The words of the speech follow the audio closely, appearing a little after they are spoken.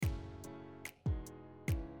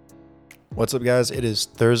What's up, guys? It is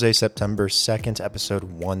Thursday, September 2nd, episode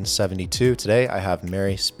 172. Today, I have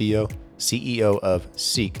Mary Spio, CEO of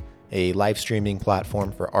Seek, a live streaming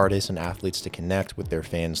platform for artists and athletes to connect with their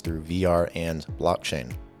fans through VR and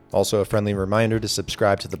blockchain. Also, a friendly reminder to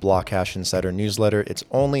subscribe to the Blockhash Insider newsletter. It's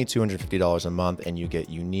only $250 a month, and you get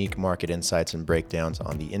unique market insights and breakdowns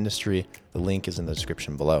on the industry. The link is in the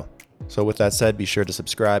description below. So with that said, be sure to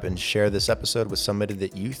subscribe and share this episode with somebody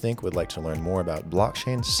that you think would like to learn more about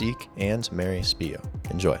blockchain, Seek, and Mary Spio.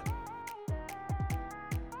 Enjoy.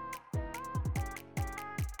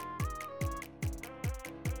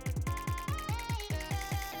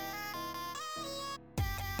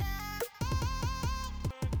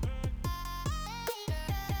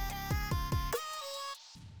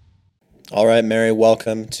 All right, Mary,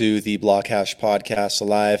 welcome to the Blockhash Podcast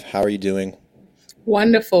Alive. How are you doing?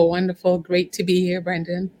 Wonderful, wonderful. Great to be here,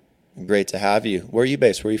 Brendan. Great to have you. Where are you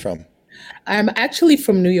based? Where are you from? I'm actually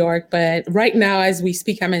from New York, but right now, as we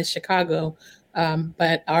speak, I'm in Chicago.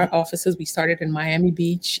 But our offices, we started in Miami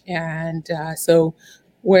Beach. And so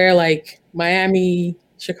we're like Miami,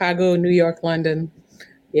 Chicago, New York, London.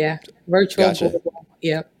 Yeah, virtual. Gotcha. Global.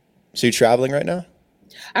 Yep. So you're traveling right now?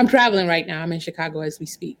 I'm traveling right now. I'm in Chicago as we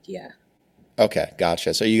speak. Yeah. Okay,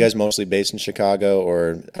 gotcha. So are you guys mostly based in Chicago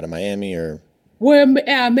or out of Miami or? We're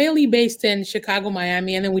mainly based in Chicago,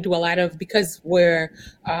 Miami, and then we do a lot of, because we're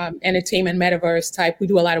entertainment metaverse type, we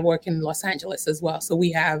do a lot of work in Los Angeles as well. So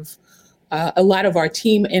we have a lot of our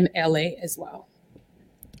team in LA as well.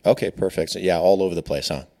 Okay, perfect. So yeah, all over the place,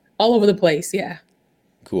 huh? All over the place, yeah.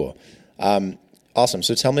 Cool. Awesome.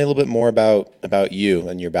 So tell me a little bit more about you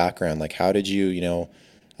and your background. Like, how did you,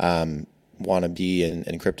 want to be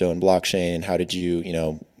in crypto and blockchain? How did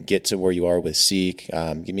you, get to where you are with Seek?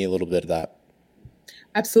 Give me a little bit of that.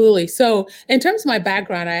 Absolutely. So in terms of my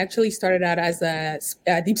background, I actually started out as a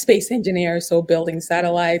deep space engineer, so building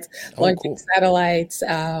satellites, Oh, launching cool. satellites,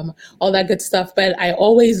 all that good stuff. But I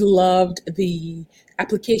always loved the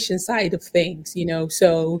application side of things,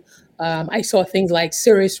 So I saw things like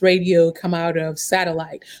Sirius Radio come out of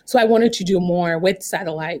satellite. So I wanted to do more with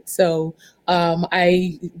satellite. So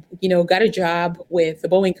I, got a job with the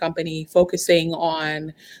Boeing company focusing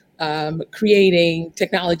on creating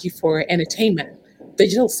technology for entertainment,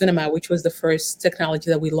 digital cinema, which was the first technology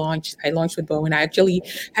that I launched with Boeing. I actually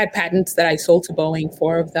had patents that I sold to Boeing,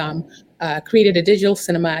 4 of them. Created a digital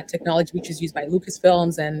cinema technology, which is used by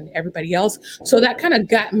Lucasfilms and everybody else. So that kind of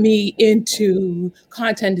got me into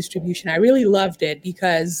content distribution. I really loved it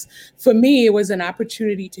because for me, it was an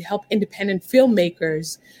opportunity to help independent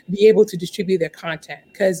filmmakers be able to distribute their content.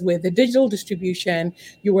 Because with the digital distribution,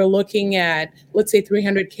 you were looking at, let's say,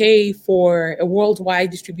 300K for a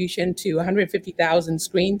worldwide distribution to 150,000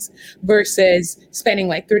 screens versus spending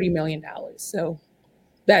like $30 million. So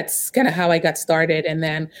that's kind of how I got started. And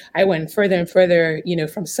then I went further and further,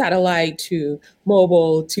 from satellite to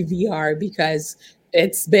mobile to VR, because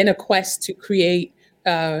it's been a quest to create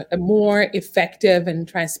a more effective and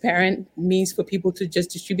transparent means for people to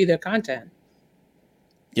just distribute their content.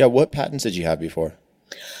 Yeah, what patents did you have before?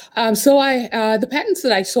 The patents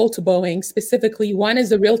that I sold to Boeing specifically, one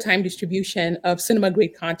is the real-time distribution of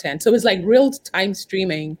cinema-grade content. So it's like real-time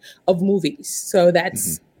streaming of movies. So Hmm.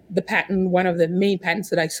 that's the patent, one of the main patents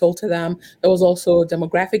that I sold to them. There was also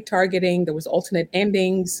demographic targeting. There was alternate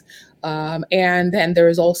endings. And then there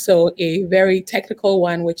is also a very technical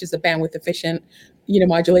one, which is a bandwidth efficient,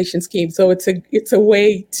 modulation scheme. So it's a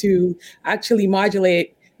way to actually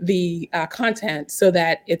modulate the content so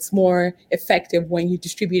that it's more effective when you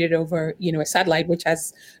distribute it over, a satellite, which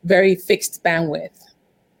has very fixed bandwidth.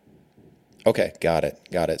 Okay, got it.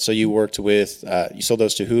 Got it. So you worked with, you sold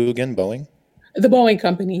those to who again? Boeing? The Boeing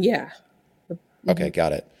company, yeah. Okay, Mhm.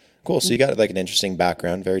 got it. Cool. So you got like an interesting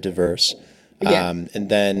background, very diverse. Yeah. And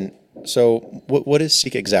then, so what is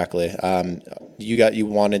Seek exactly? You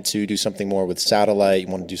wanted to do something more with satellite. You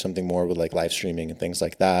want to do something more with like live streaming and things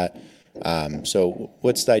like that. So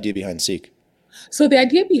what's the idea behind Seek? So the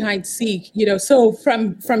idea behind Seek, so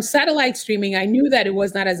from satellite streaming, I knew that it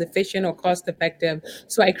was not as efficient or cost effective.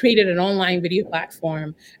 So I created an online video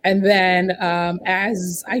platform. And then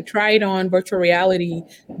as I tried on virtual reality,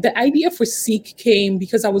 the idea for Seek came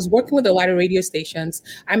because I was working with a lot of radio stations.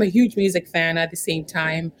 I'm a huge music fan at the same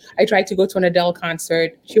time. I tried to go to an Adele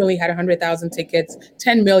concert. She only had 100,000 tickets.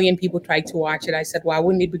 10 million people tried to watch it. I said, wow,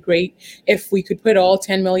 wouldn't it be great if we could put all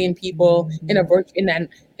 10 million people in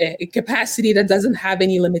a capacity that doesn't have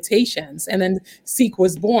any limitations. And then Seek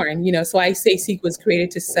was born, So I say Seek was created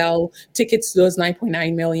to sell tickets to those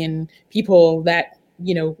 9.9 million people that,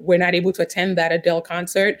 were not able to attend that Adele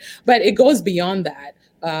concert. But it goes beyond that.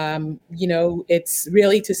 It's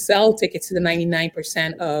really to sell tickets to the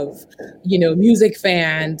 99% of, music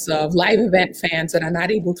fans, of live event fans that are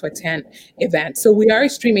not able to attend events. So we are a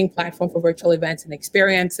streaming platform for virtual events and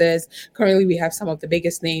experiences. Currently, we have some of the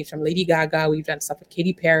biggest names from Lady Gaga. We've done stuff with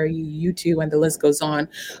Katy Perry, U2, and the list goes on.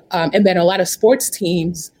 And then a lot of sports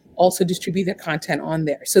teams also distribute their content on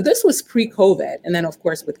there. So this was pre-COVID. And then, of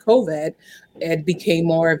course, with COVID, it became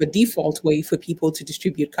more of a default way for people to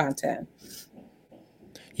distribute content.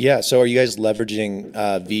 Yeah. So are you guys leveraging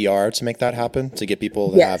VR to make that happen, to get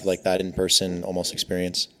people to have like Yes. that in-person almost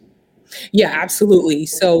experience? Yeah, absolutely.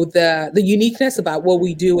 So the uniqueness about what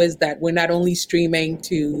we do is that we're not only streaming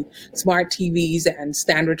to smart TVs and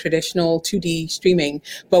standard traditional 2D streaming,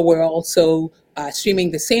 but we're also streaming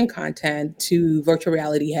the same content to virtual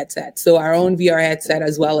reality headsets. So our own VR headset,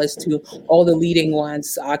 as well as to all the leading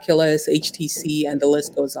ones, Oculus, HTC, and the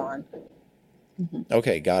list goes on. Mhm.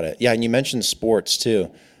 Okay, got it. Yeah, and you mentioned sports too.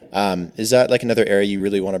 Is that like another area you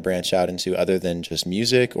really want to branch out into other than just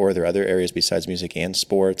music, or are there other areas besides music and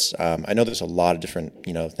sports? I know there's a lot of different,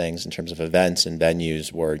 things in terms of events and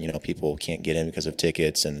venues where, people can't get in because of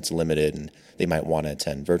tickets and it's limited and they might want to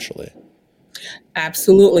attend virtually.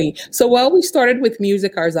 Absolutely. So while we started with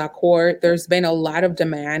music as our core, there's been a lot of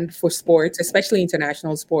demand for sports, especially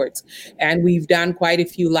international sports. And we've done quite a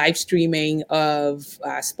few live streaming of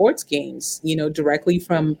sports games, directly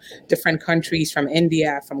from different countries, from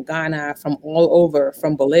India, from Ghana, from all over,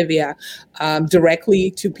 from Bolivia,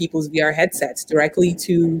 directly to people's VR headsets, directly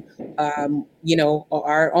to,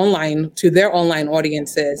 our online, to their online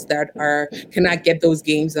audiences that are cannot get those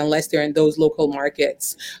games unless they're in those local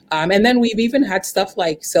markets. And then we've even had stuff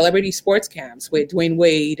like celebrity sports camps with Dwayne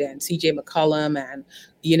Wade and CJ McCollum and,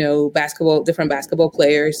 different basketball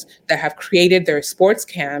players that have created their sports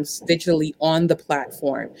camps digitally on the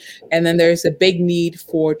platform. And then there's a big need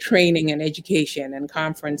for training and education and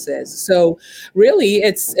conferences. So really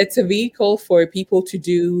it's a vehicle for people to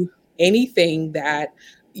do anything that,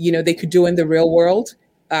 they could do in the real world,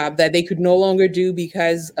 that they could no longer do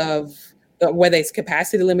because of whether it's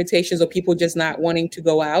capacity limitations or people just not wanting to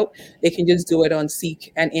go out, they can just do it on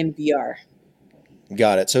Seek and in VR.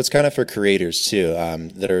 Got it. So it's kind of for creators too,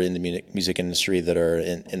 that are in the music industry, that are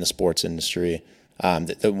in the sports industry,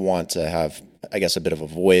 that want to have, I guess, a bit of a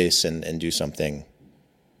voice and do something.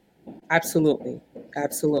 Absolutely.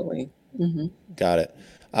 Absolutely. Hmm. Got it.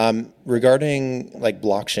 Regarding like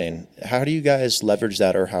blockchain, how do you guys leverage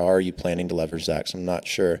that, or how are you planning to leverage that? 'Cause I'm not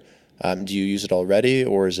sure. Do you use it already,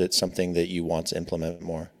 or is it something that you want to implement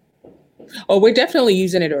more? Oh, we're definitely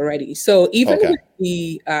using it already. So even Okay.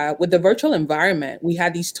 with the virtual environment, we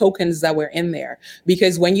had these tokens that were in there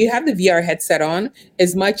because when you have the VR headset on,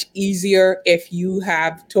 it's much easier if you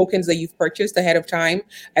have tokens that you've purchased ahead of time,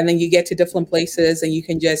 and then you get to different places and you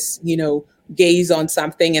can just gaze on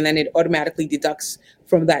something and then it automatically deducts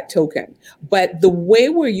from that token. But the way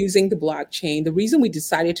we're using the blockchain, the reason we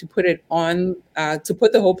decided to put it on, to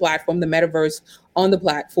put the whole platform, the metaverse on the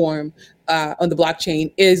platform, on the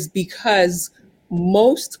blockchain, is because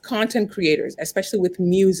most content creators, especially with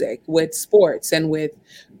music, with sports, and with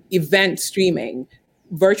event streaming,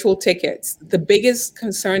 virtual tickets, the biggest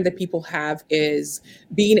concern that people have is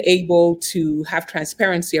being able to have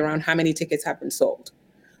transparency around how many tickets have been sold.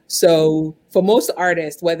 So for most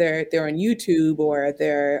artists, whether they're on YouTube or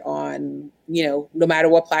they're on, no matter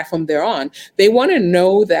what platform they're on, they want to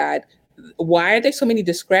know that why are there so many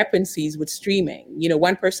discrepancies with streaming?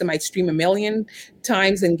 One person might stream a million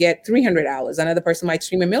times and get $300. Another person might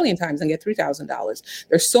stream a million times and get $3,000.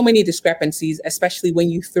 There's so many discrepancies, especially when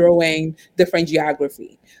you throw in different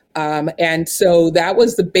geography. And so that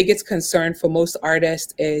was the biggest concern for most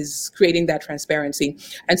artists, is creating that transparency.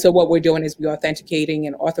 And so what we're doing is we're authenticating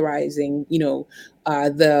and authorizing,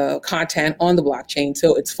 the content on the blockchain.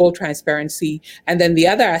 So it's full transparency. And then the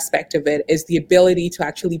other aspect of it is the ability to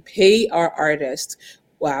actually pay our artists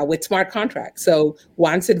with smart contracts. So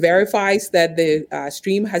once it verifies that the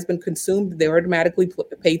stream has been consumed, they automatically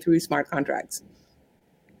pay through smart contracts.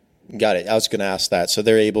 Got it. I was going to ask that. So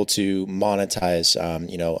they're able to monetize,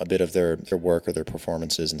 a bit of their work or their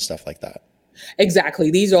performances and stuff like that.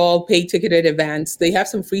 Exactly. These are all paid ticketed events. They have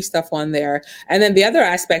some free stuff on there. And then the other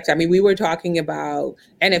aspect, I mean, we were talking about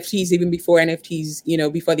NFTs even before NFTs,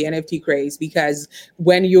 before the NFT craze, because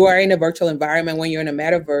when you are in a virtual environment, when you're in a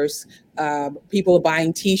metaverse, people are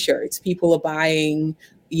buying t-shirts, people are buying,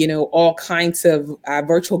 all kinds of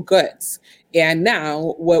virtual goods. And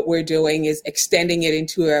now what we're doing is extending it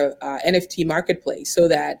into a NFT marketplace so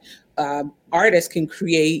that artists can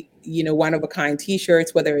create one of a kind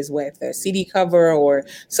t-shirts, whether it's with a CD cover or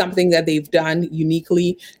something that they've done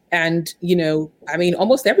uniquely. And, I mean,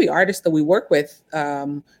 almost every artist that we work with,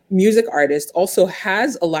 music artist, also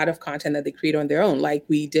has a lot of content that they create on their own. Like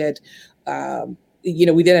we did an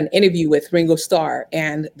interview with Ringo Starr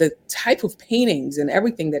and the type of paintings and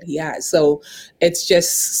everything that he has. So it's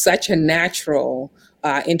just such a natural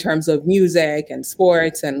in terms of music and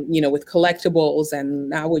sports and, with collectibles. And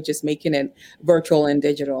now we're just making it virtual and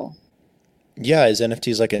digital. Yeah, is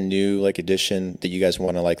NFTs like a new like addition that you guys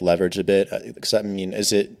want to like leverage a bit? 'Cause I mean,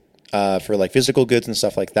 is it for like physical goods and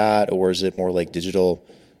stuff like that, or is it more like digital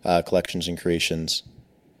collections and creations?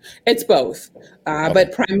 It's both, Okay.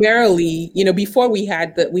 but primarily, before we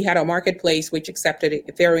had a marketplace which accepted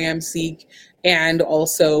Ethereum, Seek, and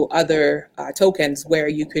also other tokens where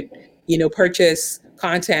you could, purchase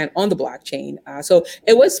content on the blockchain. So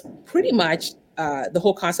it was pretty much the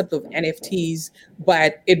whole concept of NFTs,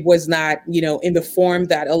 but it was not, in the form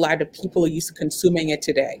that a lot of people are used to consuming it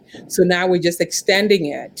today. So now we're just extending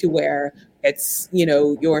it to where it's,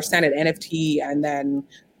 your standard NFT, and then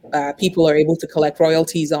people are able to collect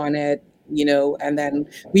royalties on it, and then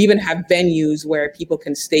we even have venues where people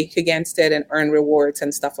can stake against it and earn rewards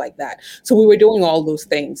and stuff like that. So we were doing all those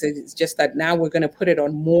things. It's just that now we're going to put it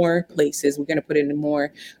on more places. We're going to put it in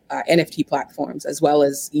more NFT platforms, as well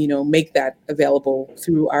as, make that available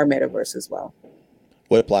through our metaverse as well.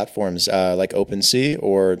 What platforms like OpenSea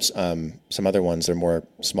or some other ones that are more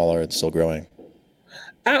smaller and still growing?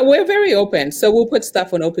 We're very open. So we'll put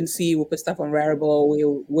stuff on OpenSea, we'll put stuff on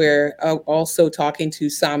Rarible. We're also talking to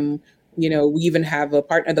some, we even have a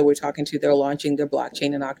partner that we're talking to. They're launching their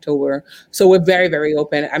blockchain in October. So we're very, very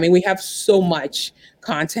open. I mean, we have so much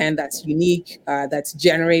content that's unique, that's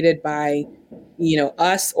generated by,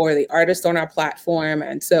 us or the artist on our platform.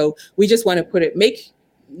 And so we just want to make,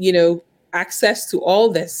 access to all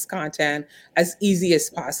this content as easy as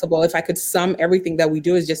possible. If I could sum everything that we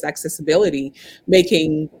do, is just accessibility,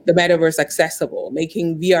 making the metaverse accessible,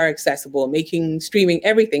 making VR accessible, making streaming,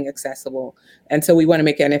 everything accessible. And so we want to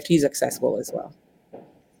make NFTs accessible as well.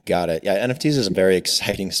 Got it. Yeah, NFTs is a very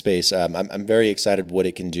exciting space. I'm very excited what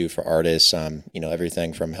it can do for artists.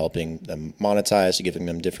 Everything from helping them monetize to giving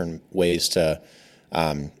them different ways to,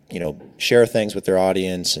 share things with their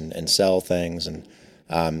audience and sell things, and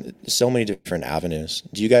so many different avenues.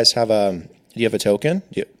 Do you guys have a token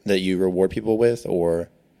that you reward people with, or?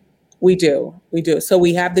 We do. We do. So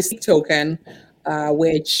we have the Seek token,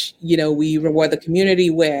 which, we reward the community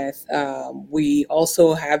with. We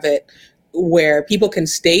also have it where people can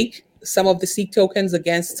stake some of the Seek tokens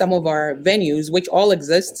against some of our venues, which all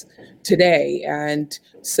exist today. And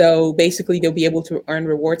so basically they'll be able to earn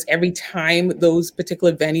rewards every time those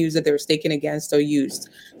particular venues that they're staking against are used.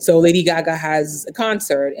 So Lady Gaga has a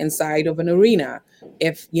concert inside of an arena.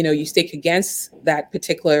 If, you stake against that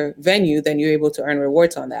particular venue, then you're able to earn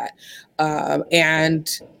rewards on that. And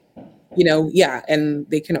and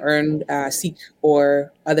they can earn Seek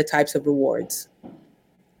or other types of rewards.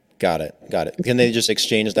 Got it. Got it. Can they just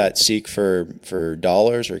exchange that Seek for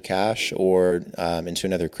dollars or cash, or into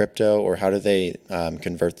another crypto, or how do they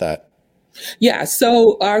convert that? Yeah,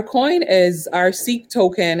 so our Seek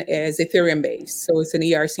token is Ethereum based. So it's an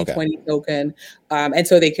Okay. ERC20 token. And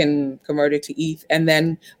so they can convert it to ETH. And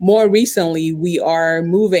then more recently, we are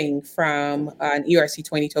moving from an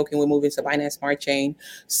ERC20 token, we're moving to Binance Smart Chain.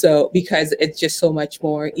 So because it's just so much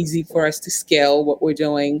more easy for us to scale what we're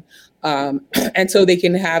doing. And so they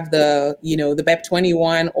can have the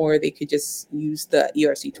BEP21, or they could just use the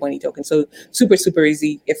ERC20 token. So super, super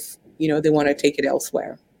easy if, they want to take it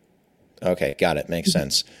elsewhere. Okay, got it. Makes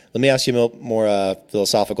sense. Let me ask you a more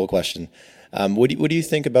philosophical question. What do you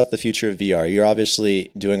think about the future of VR? You're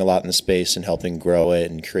obviously doing a lot in the space and helping grow it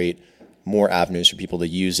and create more avenues for people to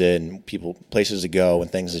use it and places to go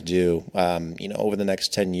and things to do. Over the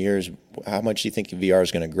next 10 years, how much do you think VR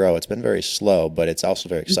is going to grow? It's been very slow, but it's also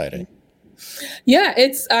very exciting. Yeah,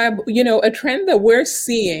 it's a trend that we're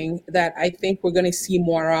seeing that I think we're going to see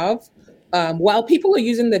more of. While people are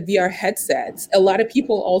using the VR headsets, a lot of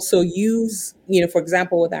people also use, for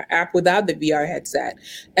example, with our app without the VR headset.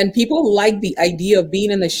 And people like the idea of being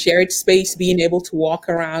in a shared space, being able to walk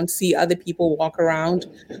around, see other people walk around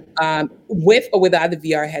with or without the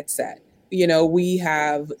VR headset. We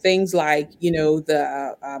have things like,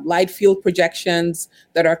 the light field projections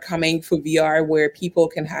that are coming for VR, where people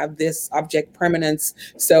can have this object permanence.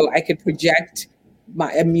 So I could project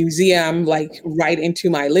a museum like right into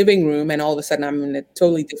my living room, and all of a sudden I'm in a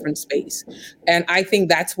totally different space. And I think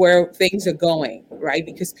that's where things are going, right?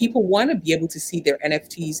 Because people want to be able to see their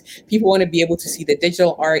NFTs, people want to be able to see the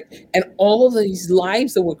digital art, and all of these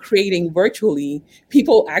lives that we're creating virtually,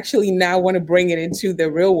 people actually now want to bring it into the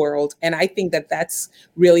real world. And I think that that's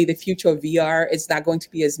really the future of VR. It's not going to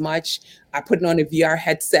be as much putting on a VR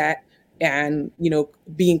headset and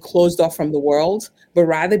being closed off from the world, but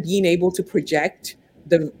rather being able to project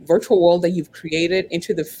the virtual world that you've created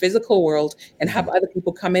into the physical world and have other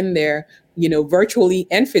people come in there, virtually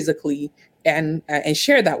and physically, and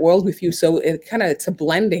share that world with you. So it's a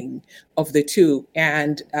blending of the two,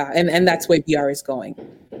 and that's where VR is going.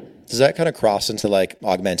 Does that kind of cross into like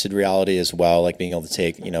augmented reality as well, like being able to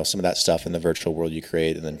take some of that stuff in the virtual world you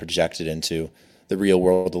create and then project it into the real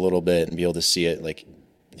world a little bit and be able to see it like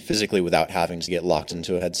physically without having to get locked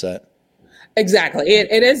into a headset? Exactly.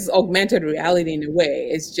 It is augmented reality in a way.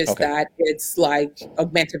 It's just Okay. that it's like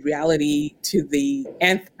augmented reality to the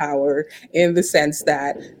nth power, in the sense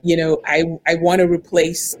that, I want to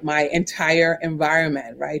replace my entire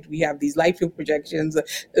environment, right? We have these light field projections.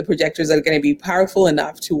 The projectors are going to be powerful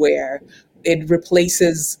enough to where it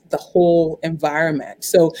replaces the whole environment.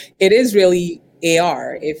 So it is really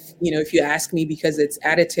AR, if you ask me, because it's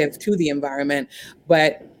additive to the environment,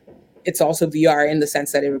 but it's also VR in the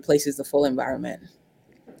sense that it replaces the full environment.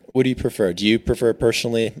 What do you prefer? Do you prefer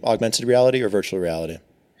personally augmented reality or virtual reality?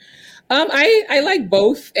 I like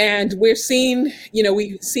both, and we've seen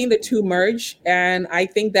the two merge, and I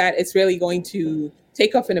think that it's really going to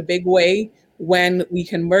take off in a big way when we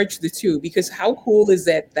can merge the two. Because how cool is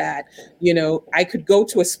it that I could go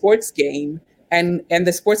to a sports game, and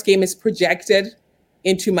the sports game is projected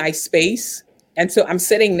into my space, and so I'm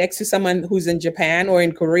sitting next to someone who's in Japan or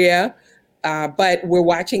in Korea, but we're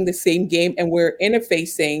watching the same game and we're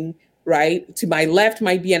interfacing. Right, to my left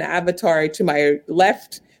might be an avatar, to my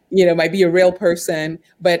left might be a real person,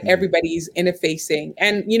 but Mhm. everybody's interfacing.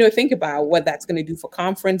 And, think about what that's going to do for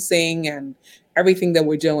conferencing and everything that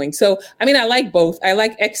we're doing. So, I mean, I like both. I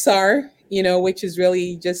like XR, which is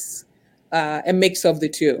really just a mix of the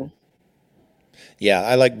two. Yeah,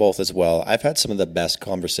 I like both as well. I've had some of the best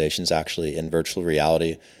conversations actually in virtual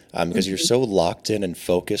reality because you're Mhm. so locked in and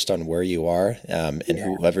focused on where you are and Yeah,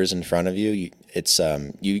 whoever's in front of you.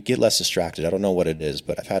 You get less distracted. I don't know what it is,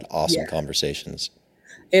 but I've had awesome yeah. conversations.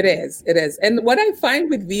 It is. It is. And what I find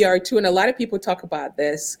with VR too, and a lot of people talk about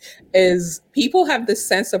this, is people have this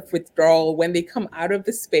sense of withdrawal when they come out of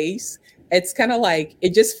the space. It's kind of like,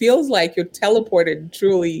 it just feels like you're teleported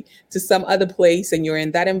truly to some other place, and you're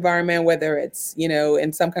in that environment, whether it's,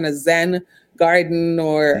 in some kind of Zen garden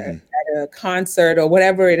or Hmm. at a concert or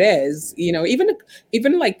whatever it is.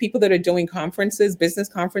 Even like people that are doing conferences, business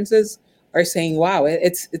conferences, are saying, wow,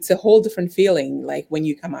 it's a whole different feeling like when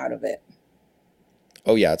you come out of it.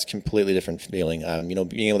 Oh yeah, it's a completely different feeling.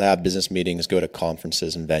 Being able to have business meetings, go to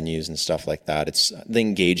conferences and venues and stuff like that. It's the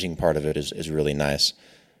engaging part of it is really nice.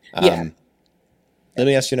 Yeah. Let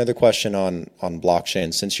me ask you another question on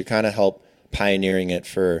blockchain, since you kind of help pioneering it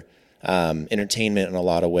for entertainment in a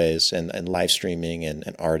lot of ways, and live streaming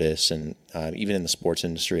and artists, and even in the sports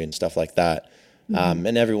industry and stuff like that. Mhm.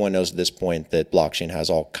 And everyone knows at this point that blockchain has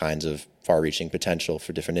all kinds of far-reaching potential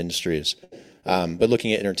for different industries. But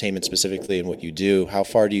looking at entertainment specifically and what you do, how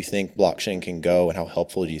far do you think blockchain can go, and how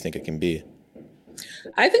helpful do you think it can be?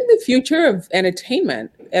 I think the future of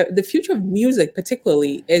entertainment, the future of music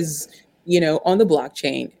particularly, is on the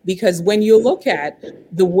blockchain, because when you look at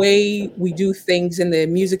the way we do things in the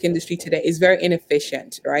music industry today is very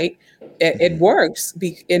inefficient, right? It Hmm. works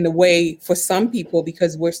in a way for some people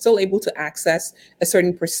because we're still able to access a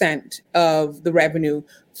certain percent of the revenue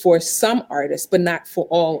for some artists, but not for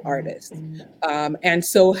all artists. And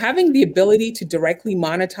so having the ability to directly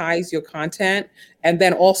monetize your content, and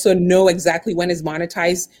then also know exactly when it's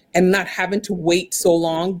monetized, and not having to wait so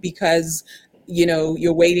long because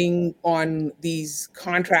you're waiting on these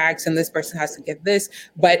contracts and this person has to get this,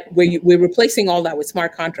 but we're replacing all that with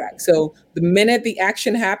smart contracts. So the minute the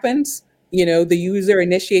action happens, the user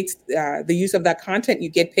initiates the use of that content, you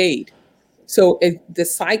get paid. So the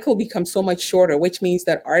cycle becomes so much shorter, which means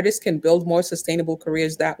that artists can build more sustainable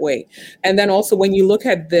careers that way. And then also, when you look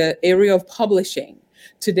at the area of publishing,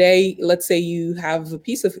 today, let's say you have a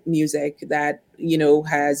piece of music that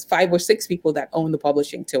has five or six people that own the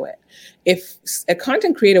publishing to it. If a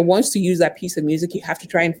content creator wants to use that piece of music, you have to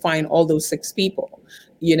try and find all those six people,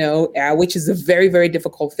 which is a very, very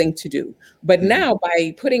difficult thing to do. But Hmm. now,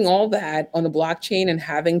 by putting all that on the blockchain and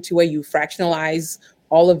having to where you fractionalize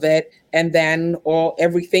all of it, and then all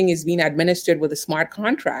everything is being administered with a smart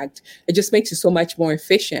contract, it just makes it so much more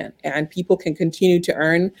efficient, and people can continue to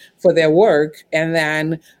earn for their work, and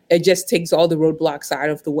then it just takes all the roadblocks out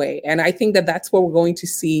of the way. And I think that that's what we're going to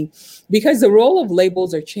see, because the role of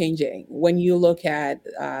labels are changing when you look at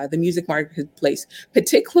the music marketplace,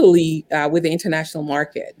 particularly with the international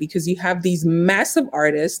market, because you have these massive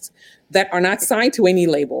artists that are not signed to any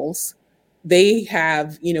labels. They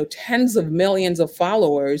have, tens of millions of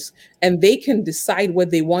followers, and they can decide what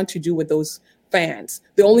they want to do with those fans.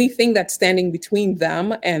 The only thing that's standing between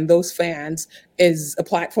them and those fans is a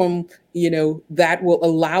platform, that will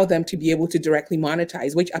allow them to be able to directly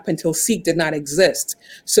monetize, which up until Seek did not exist.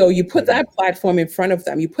 So you put that platform in front of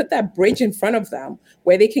them, you put that bridge in front of them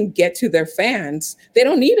where they can get to their fans. They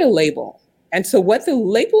don't need a label. And so what the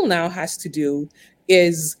label now has to do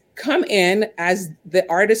is come in as the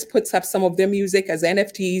artist puts up some of their music as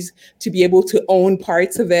NFTs to be able to own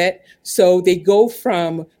parts of it. So they go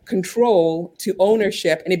from control to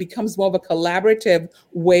ownership, and it becomes more of a collaborative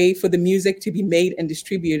way for the music to be made and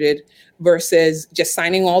distributed versus just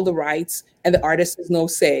signing all the rights and the artist has no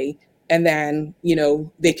say. And then,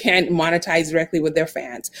 they can't monetize directly with their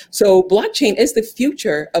fans. So blockchain is the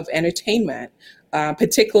future of entertainment,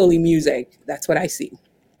 particularly music. That's what I see.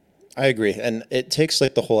 I agree. And it takes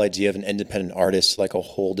like the whole idea of an independent artist to like a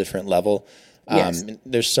whole different level. Yes.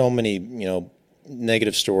 There's so many,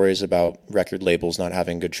 negative stories about record labels not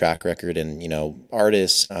having good track record and,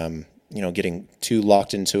 artists, getting too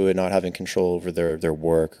locked into it, not having control over their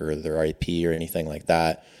work or their IP or anything like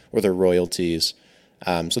that, or their royalties.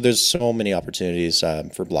 So there's so many opportunities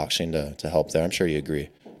for blockchain to help there. I'm sure you agree.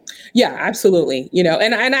 Yeah, absolutely.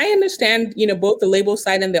 And I understand, both the label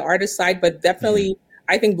side and the artist side, but definitely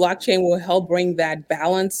I think blockchain will help bring that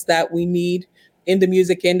balance that we need in the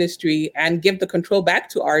music industry and give the control back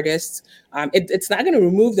to artists. It's not going to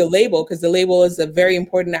remove the label, because the label is a very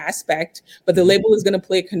important aspect, but the label is going to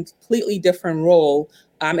play a completely different role.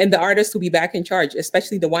 And the artists will be back in charge,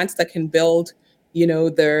 especially the ones that can build,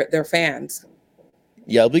 their fans.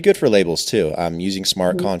 Yeah, it'll be good for labels too. Using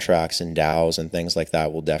smart Mhm. contracts and DAOs and things like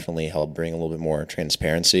that will definitely help bring a little bit more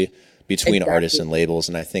transparency between artists Exactly. and labels,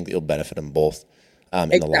 and I think it'll benefit them both in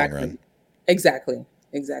the long Exactly. run. Exactly.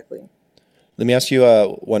 Exactly. Let me ask you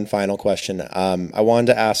one final question. I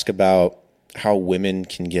wanted to ask about how women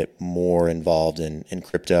can get more involved in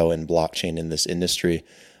crypto and blockchain in this industry.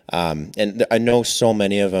 I know so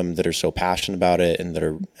many of them that are so passionate about it and that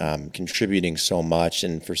are contributing so much.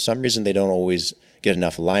 And for some reason, they don't always get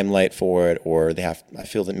enough limelight for it, or I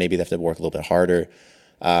feel that maybe they have to work a little bit harder.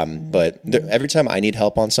 Every time I need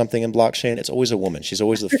help on something in blockchain, it's always a woman. She's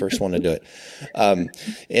always the first one to do it.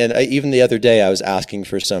 Even the other day, I was asking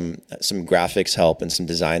for some graphics help and some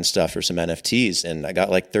design stuff for some NFTs, and I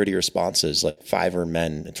got like 30 responses. Like 5 are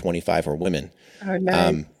men and 25 are women. Oh,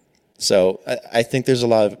 nice. So I think there's a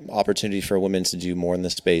lot of opportunity for women to do more in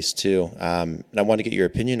this space too. And I want to get your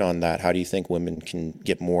opinion on that. How do you think women can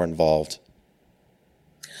get more involved?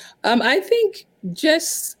 I think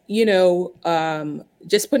just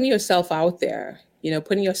putting yourself out there.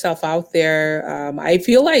 Putting yourself out there. I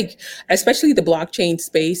feel like, especially the blockchain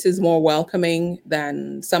space, is more welcoming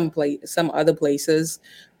than some other places.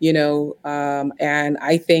 And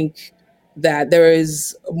I think that there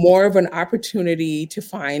is more of an opportunity to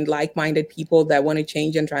find like-minded people that want to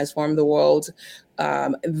change and transform the world.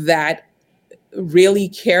 That really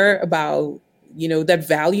care about, that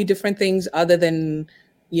value different things other than,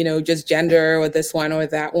 just gender or this one or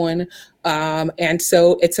that one. And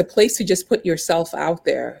so it's a place to just put yourself out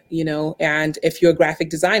there, and if you're a graphic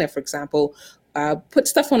designer, for example, put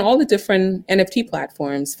stuff on all the different NFT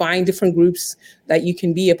platforms, find different groups that you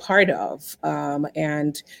can be a part of.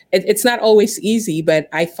 And it's not always easy, but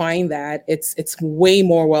I find that it's way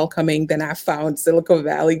more welcoming than I found Silicon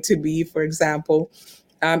Valley to be, for example.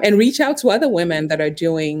 And reach out to other women that are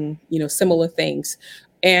doing, similar things.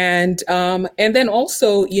 And then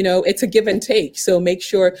also, it's a give and take. So make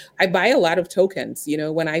sure I buy a lot of tokens.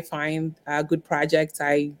 When I find good projects,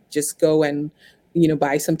 I just go and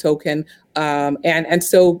buy some token. And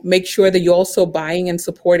so make sure that you're also buying and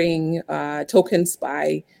supporting tokens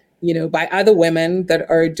by other women that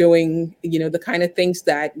are doing the kind of things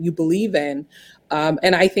that you believe in.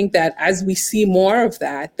 And I think that as we see more of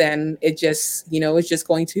that, then it's just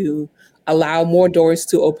going to allow more doors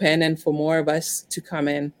to open and for more of us to come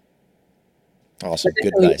in. But Awesome. Good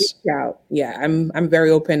definitely advice. reach out. Yeah, I'm very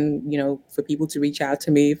open, for people to reach out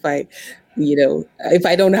to me. If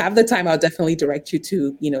I don't have the time, I'll definitely direct you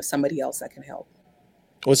to, somebody else that can help.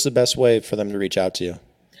 What's the best way for them to reach out to you?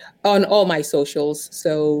 On all my socials,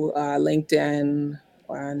 so LinkedIn,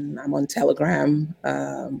 I'm on Telegram.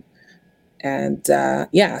 So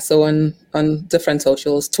on different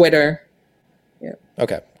socials, Twitter. Yeah.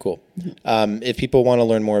 Okay, cool. If people want to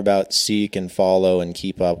learn more about Seek and follow and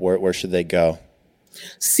keep up, where should they go?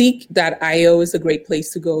 Seek.io is a great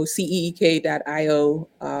place to go. Seek.io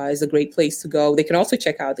is a great place to go. They can also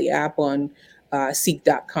check out the app on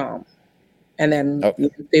seek.com. And then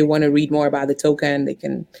if they want to read more about the token, they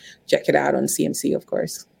can check it out on CMC, of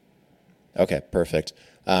course. Okay, perfect.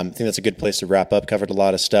 I think that's a good place to wrap up. Covered a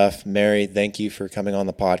lot of stuff. Mary, thank you for coming on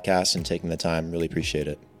the podcast and taking the time. Really appreciate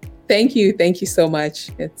it. Thank you. Thank you so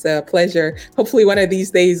much. It's a pleasure. Hopefully one of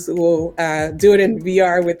these days we'll do it in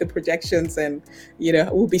VR with the projections and,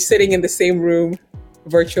 we'll be sitting in the same room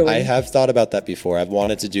virtually. I have thought about that before. I've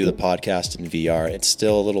wanted to do the podcast in VR. It's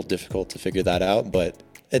still a little difficult to figure that out, but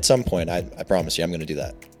at some point, I promise you, I'm going to do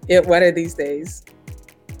that. Yeah, one of these days.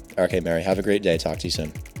 Okay, Mary, have a great day. Talk to you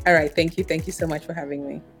soon. All right. Thank you. Thank you so much for having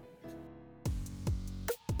me.